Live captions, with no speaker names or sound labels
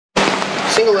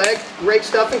Single leg, rake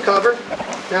stuff and cover.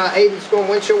 Now Aiden's going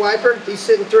windshield wiper, he's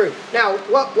sitting through. Now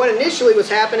what initially was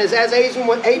happening is as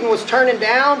Aiden was turning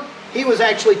down, he was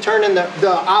actually turning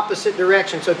the opposite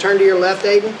direction. So turn to your left,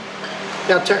 Aiden.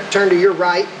 Now turn to your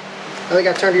right. I think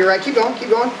I turned to your right. Keep going, keep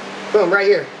going. Boom, right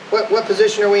here. What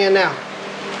position are we in now?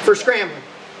 For scrambling.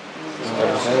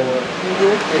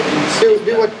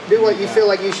 Do what you feel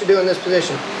like you should do in this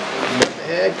position. Flip the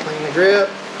head, clean the grip,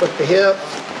 flip the hip,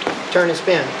 turn and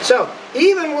spin. So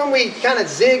even when we kind of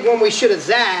zig when we should have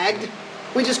zagged,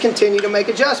 we just continue to make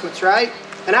adjustments, right?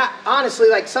 And I honestly,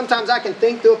 like, sometimes I can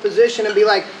think through a position and be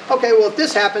like, okay, well, if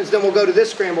this happens, then we'll go to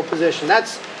this scramble position.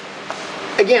 That's,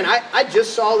 again, I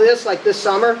just saw this like this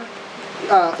summer.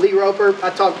 Lee Roper, I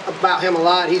talk about him a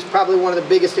lot. He's probably one of the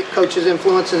biggest coaches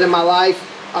influences in my life.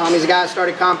 He's a guy I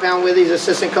started compound with. He's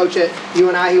assistant coach at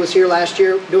UNI. He was here last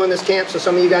year doing this camp, so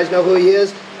some of you guys know who he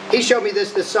is. He showed me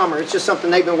this summer. It's just something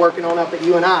they've been working on up at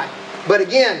UNI. But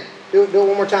again, do it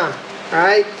one more time. All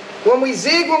right? When we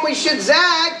zig, when we should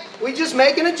zag, we just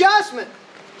make an adjustment.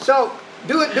 So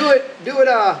do it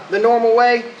the normal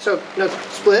way. So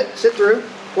split, sit through,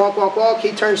 walk, walk, walk.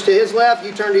 He turns to his left,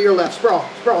 you turn to your left. Sprawl,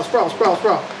 sprawl, sprawl, sprawl,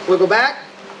 sprawl. Wiggle back,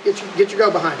 get your go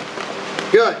behind it.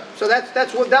 Good. So that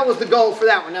was the goal for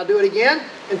that one. Now do it again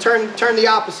and turn the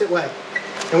opposite way.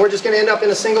 And we're just going to end up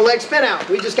in a single leg spin out.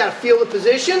 We just got to feel the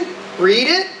position, read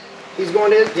it. He's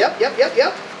going to, yep.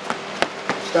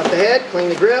 Stuff the head, clean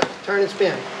the grip, turn and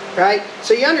spin. Right?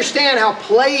 So you understand how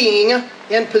playing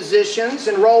in positions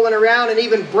and rolling around and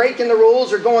even breaking the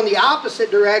rules or going the opposite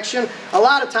direction a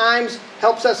lot of times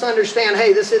helps us understand,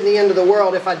 hey, this isn't the end of the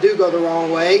world if I do go the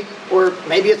wrong way, or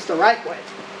maybe it's the right way.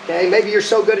 Okay? Maybe you're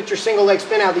so good at your single leg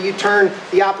spin out that you turn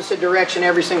the opposite direction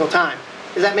every single time.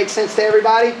 Does that make sense to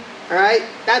everybody? All right?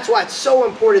 That's why it's so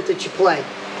important that you play.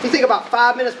 If you think about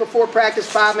 5 minutes before practice,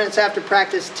 5 minutes after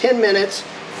practice, 10 minutes,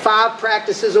 5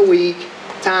 practices a week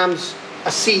times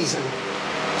a season.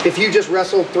 If you just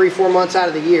wrestled 3-4 months out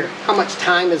of the year, how much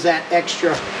time is that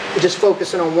extra just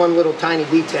focusing on one little tiny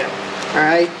detail? All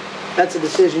right? That's a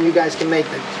decision you guys can make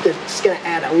that's going to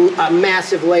add a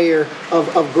massive layer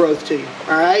of growth to you.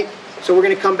 All right? So we're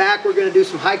going to come back. We're going to do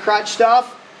some high crotch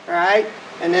stuff. All right?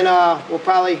 And then we'll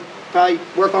probably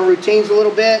work on routines a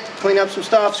little bit, clean up some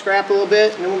stuff, scrap a little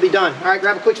bit, and then we'll be done. All right?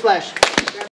 Grab a quick splash.